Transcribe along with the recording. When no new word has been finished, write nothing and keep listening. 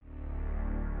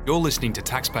You're listening to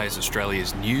Taxpayers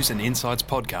Australia's News and Insights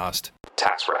podcast,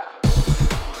 Tax Wrap.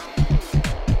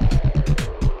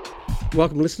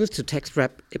 Welcome, listeners, to Tax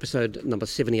Wrap episode number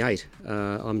 78.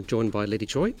 I'm joined by Letty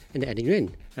Choi and Annie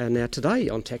Nguyen. And now today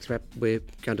on Tax Wrap, we're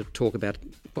going to talk about,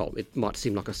 well, it might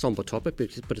seem like a sombre topic,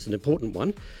 but it's an important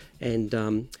one.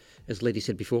 And as Letty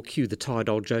said before, cue the tired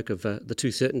old joke of the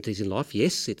two certainties in life.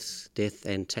 Yes, it's death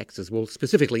and taxes. Well,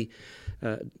 specifically,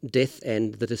 death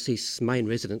and the deceased's main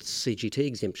residence CGT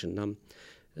exemption.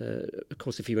 Of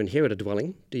course, if you inherit a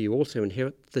dwelling, do you also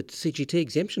inherit the CGT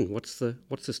exemption? What's the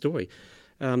story?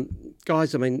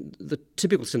 Guys, I mean, the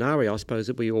typical scenario, I suppose,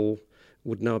 that we all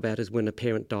would know about is when a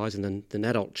parent dies and then an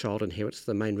adult child inherits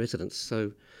the main residence.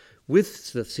 So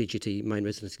with the CGT main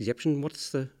residence exemption,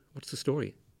 what's the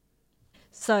story?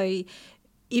 So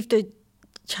if the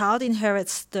child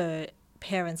inherits the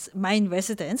parent's main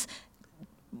residence,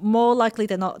 more likely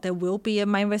than not, there will be a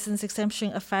main residence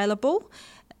exemption available.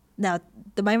 Now,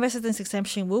 the main residence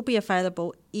exemption will be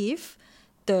available if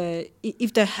the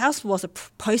house was a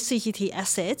post-CGT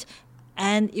asset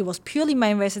and it was purely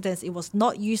main residence, it was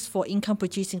not used for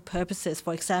income-producing purposes.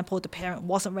 For example, the parent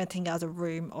wasn't renting out a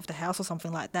room of the house or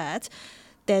something like that.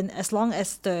 Then as long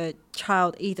as the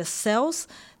child either sells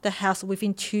the house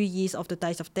within 2 years of the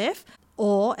date of death,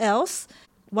 or else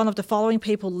one of the following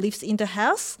people lives in the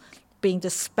house, being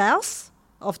the spouse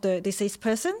of the deceased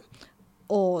person,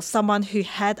 or someone who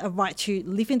had a right to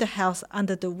live in the house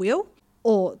under the will,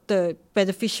 or the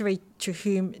beneficiary to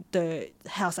whom the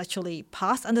house actually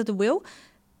passed under the will,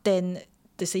 then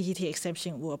the CGT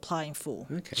exemption will apply in full.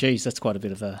 Okay. Geez, that's quite a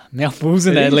bit of a mouthful,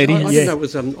 isn't it, Letty? I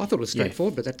thought it was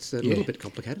straightforward, but that's a little bit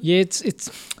complicated. Yeah, it's.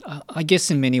 I guess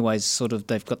in many ways, sort of,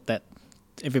 they've got that.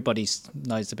 Everybody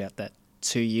knows about that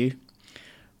 2-year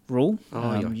rule.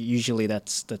 Usually,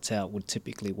 that's how it would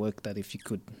typically work. That if you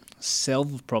could sell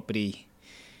the property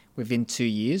within 2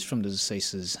 years from the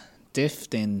deceased's death,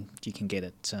 then you can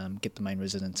get the main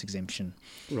residence exemption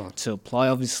to apply.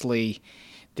 Obviously,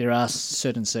 there are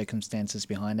certain circumstances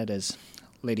behind it, as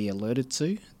Letty alerted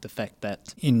to. The fact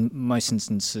that in most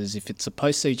instances, if it's a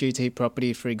post-CGT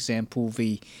property, for example,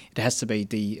 it has to be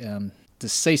the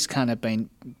deceased can't have been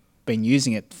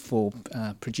using it for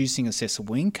producing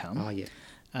assessable income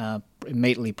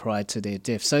immediately prior to their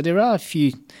death. So there are a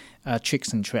few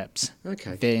tricks and traps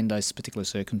there in those particular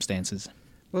circumstances.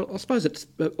 Well, I suppose it's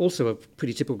also a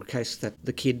pretty typical case that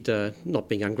the kid, not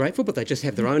being ungrateful, but they just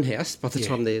have their own house by the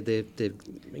time the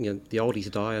oldies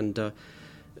die, and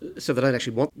so they don't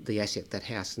actually want the asset, that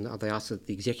house, and they ask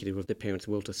the executive of their parents'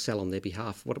 will to sell on their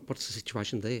behalf. What's the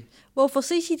situation there? Well, for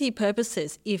CGT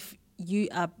purposes, if you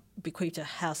are bequeathed a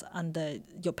house under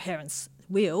your parents'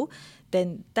 will,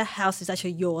 then that house is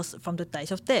actually yours from the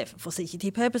date of death for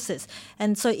CGT purposes.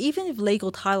 And so even if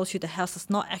legal title to the house does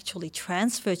not actually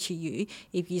transfer to you,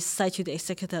 if you say to the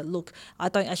executor, look, I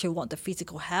don't actually want the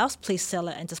physical house, please sell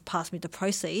it and just pass me the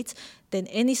proceeds, then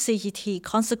any CGT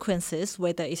consequences,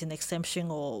 whether it's an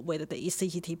exemption or whether there is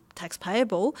CGT tax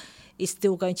payable, is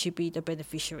still going to be the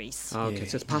beneficiaries. So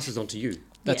it passes on to you.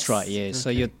 That's right, yeah. Okay. So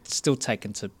you're still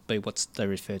taken to be what they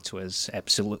refer to as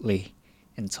absolutely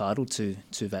entitled to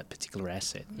that particular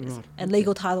asset. Right. And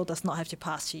legal title does not have to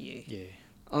pass to you. Yeah.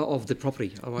 Of the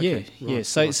property. Oh, okay. Yeah,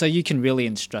 yeah. So you can really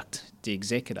instruct the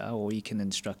executor, or you can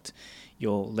instruct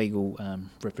your legal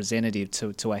representative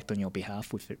to act on your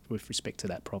behalf with respect to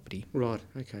that property. Right.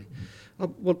 Okay.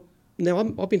 Well, now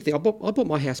I've been thinking. I bought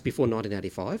my house before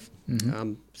 1985,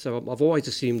 so I've always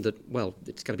assumed that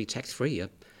it's going to be tax free.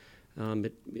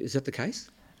 Is that the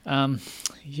case?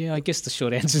 Yeah, I guess the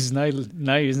short answer is no,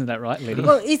 isn't that right, Letty?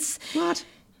 Well, it's what?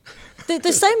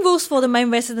 The same rules for the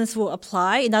main residence will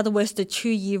apply. In other words, the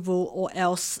 2-year rule, or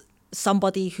else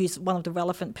somebody who's one of the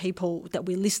relevant people that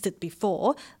we listed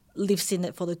before lives in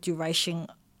it for the duration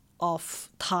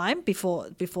of time before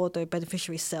the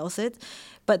beneficiary sells it.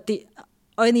 But the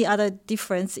only other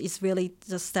difference is really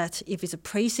just that if it's a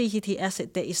pre-CGT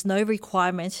asset, there is no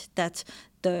requirement that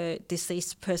the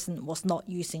deceased person was not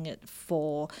using it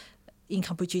for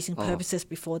income-producing purposes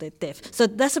before their death. So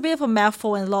that's a bit of a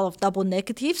mouthful and a lot of double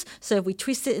negatives. So if we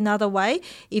twist it another way,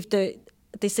 if the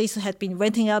deceased had been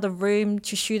renting out a room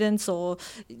to students or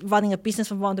running a business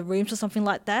from one of the rooms or something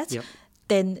like that,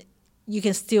 then you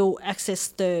can still access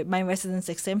the main residence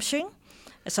exemption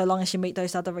so long as you meet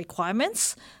those other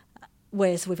requirements.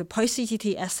 Whereas with a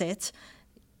post-CGT asset,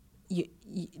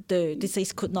 the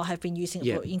deceased could not have been using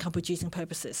it for income-producing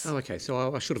purposes. Oh, okay.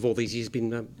 So I should have all these years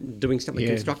been doing something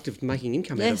constructive, making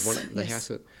income out of the house.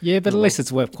 But at least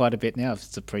it's worth quite a bit now if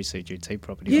it's a pre-CGT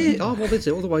property. Yeah, well, there's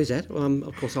all the ways that.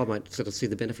 Of course, I won't sort of see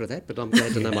the benefit of that, but I'm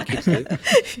glad to know my kids do.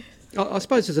 I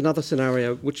suppose there's another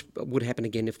scenario which would happen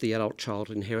again if the adult child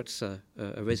inherits a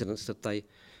residence, that they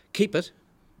keep it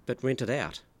but rent it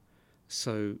out.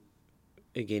 So,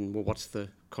 again, what's the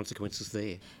consequences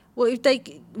there? Well, if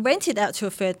they rent it out to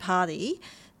a third party,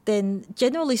 then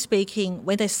generally speaking,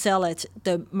 when they sell it,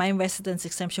 the main residence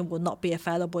exemption will not be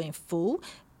available in full,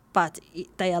 but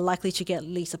they are likely to get at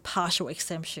least a partial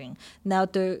exemption. Now,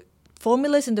 the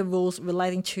formulas and the rules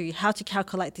relating to how to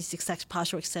calculate this exact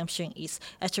partial exemption is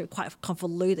actually quite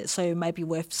convoluted, so it may be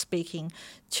worth speaking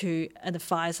to an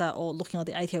advisor or looking on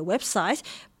the ATO website.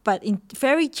 But in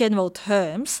very general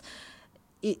terms,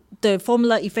 the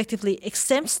formula effectively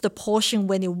exempts the portion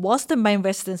when it was the main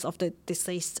residence of the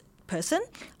deceased person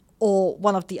or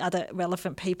one of the other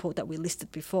relevant people that we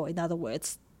listed before. In other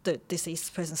words, the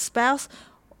deceased person's spouse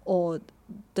or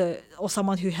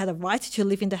someone who had a right to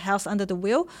live in the house under the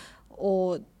will,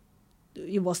 or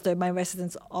it was the main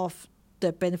residence of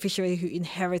the beneficiary who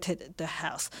inherited the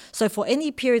house. So for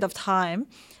any period of time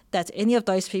that any of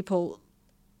those people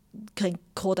can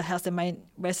call the house their main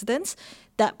residence,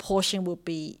 that portion will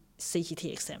be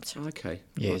CGT exempt. Okay.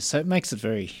 Yeah, so it makes it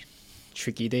very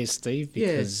tricky there, Steve,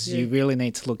 because you really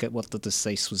need to look at what the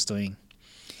deceased was doing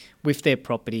with their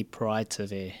property prior to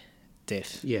their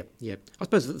death. Yeah. I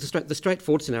suppose the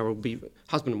straightforward scenario would be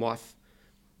husband and wife.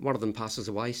 One of them passes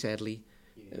away, sadly,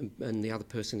 and the other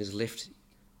person is left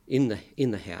in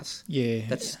the house. Yeah.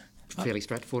 That's fairly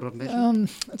straightforward, I imagine.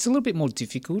 It's a little bit more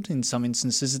difficult in some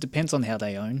instances. It depends on how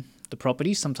they own the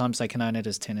property. Sometimes they can own it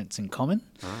as tenants in common,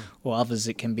 or others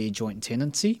it can be a joint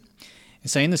tenancy.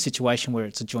 And so in the situation where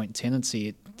it's a joint tenancy,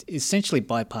 it essentially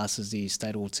bypasses the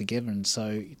estate altogether, and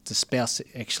so the spouse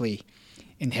actually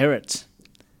inherits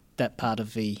that part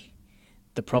of the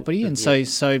property, and so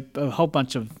a whole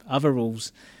bunch of other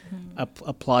rules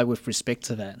apply with respect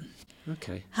to that.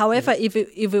 Okay. However, if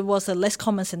it was a less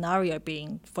common scenario,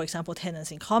 being, for example,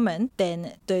 tenants in common,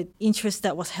 then the interest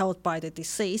that was held by the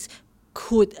deceased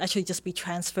could actually just be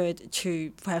transferred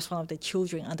to perhaps one of their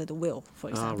children under the will,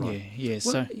 for example. Right.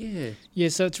 So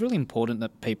it's really important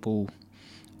that people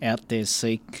out there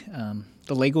seek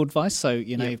the legal advice. So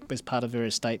as part of their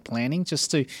estate planning,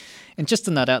 just to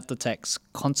nut out the tax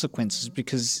consequences,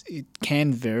 because it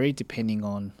can vary depending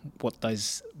on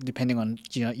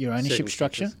your ownership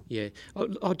structure. Yeah,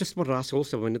 I just wanted to ask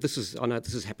also. I know this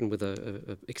has happened with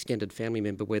a extended family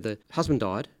member where the husband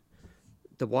died.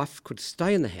 The wife could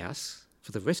stay in the house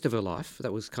for the rest of her life.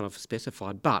 That was kind of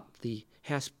specified, but the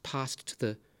house passed to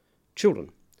the children.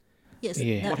 Yes.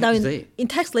 Yeah. What happens there? In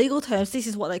tax legal terms, this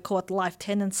is what they call a life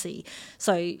tenancy.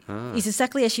 So it's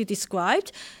exactly as you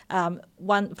described.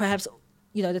 Perhaps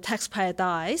the taxpayer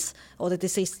dies or the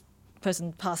deceased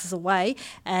person passes away,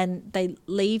 and they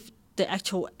leave the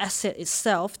actual asset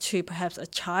itself to perhaps a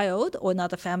child or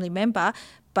another family member.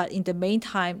 But in the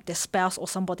meantime, their spouse or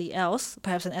somebody else,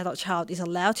 perhaps an adult child, is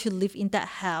allowed to live in that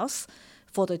house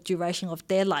for the duration of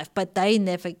their life, but they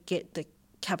never get the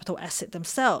capital asset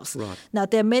themselves. Right. Now,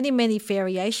 there are many, many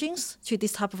variations to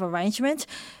this type of arrangement,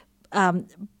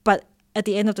 but at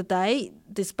the end of the day,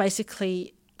 there's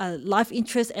basically a life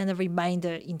interest and a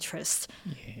remainder interest.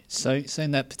 Yeah. So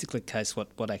in that particular case,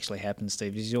 what actually happens,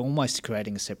 Steve, is you're almost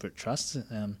creating a separate trust,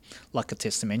 like a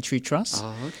testamentary trust.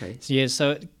 Oh, okay.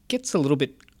 So it gets a little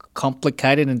bit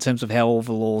complicated in terms of how all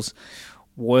the laws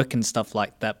work and stuff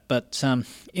like that. But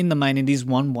in the main, it is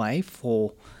one way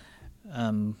for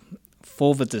the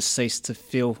deceased to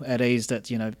feel at ease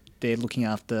that they're looking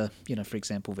after, for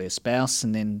example, their spouse,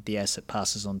 and then the asset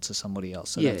passes on to somebody else.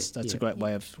 So that's a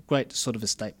great sort of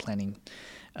estate planning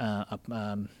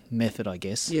method, I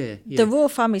guess. Yeah. The rule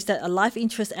of thumb is that a life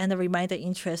interest and a remainder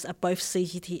interest are both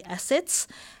CGT assets,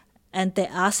 and there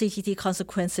are CGT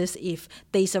consequences if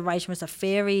these arrangements are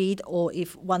varied, or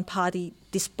if one party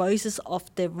disposes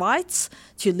of their rights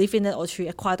to live in it or to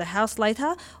acquire the house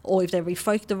later, or if they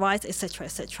revoke the rights, etc.,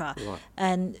 etc. Right.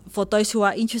 And for those who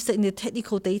are interested in the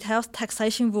technical details,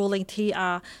 taxation ruling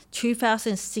TR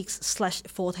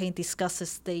 2006/14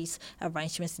 discusses these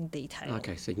arrangements in detail.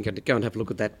 Okay, so you can go and have a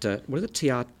look at that. What is it?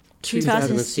 TR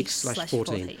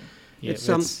 2006/14. Yeah,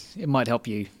 it might help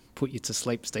you. Put you to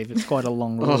sleep, Steve. It's quite a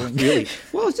long rule. Oh, really?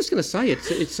 Well, I was just going to say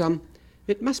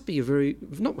it must be a very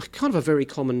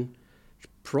common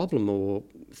problem or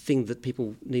thing that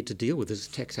people need to deal with as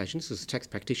taxations, as tax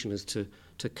practitioners, to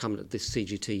come at this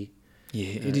CGT. Yeah,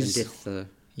 it is. Death.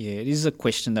 It is a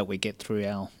question that we get through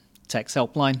our tax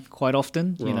helpline quite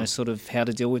often, Right. sort of how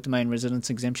to deal with the main residence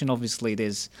exemption. Obviously,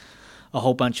 there's a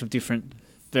whole bunch of different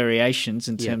variations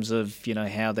in terms of,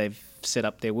 how they've set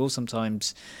up their will.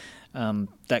 Sometimes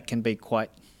that can be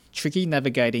quite tricky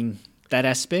navigating that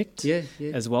aspect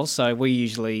as well. So we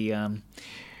usually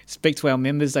speak to our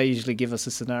members. They usually give us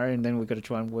a scenario, and then we've got to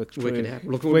try and work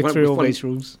through all these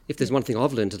rules. If there's one thing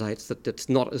I've learned today, it's that it's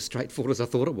not as straightforward as I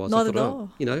thought it was. Not at all.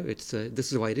 It's this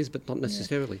is the way it is, but not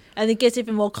necessarily. And it gets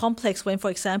even more complex when, for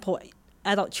example,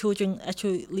 adult children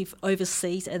actually live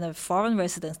overseas and are foreign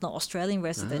residents, not Australian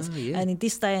residents. And in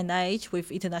this day and age,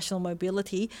 with international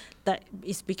mobility, that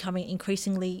is becoming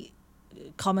increasingly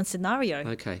common scenario.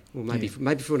 Okay, well maybe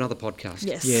for another podcast.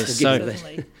 Yes, so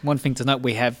one thing to note,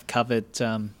 we have covered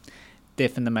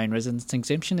death and the main residence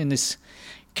exemption in this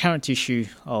current issue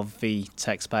of the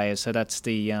taxpayer. So that's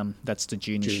the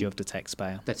June issue of the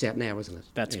taxpayer. That's out now, isn't it?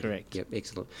 That's correct. Yep,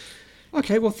 excellent.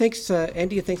 Okay, well, thanks,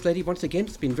 Andy, and thanks, Lady, once again.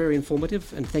 It's been very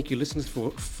informative, and thank you, listeners,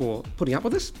 for putting up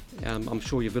with us. I'm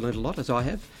sure you've learned a lot, as I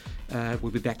have.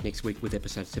 We'll be back next week with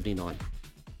episode 79.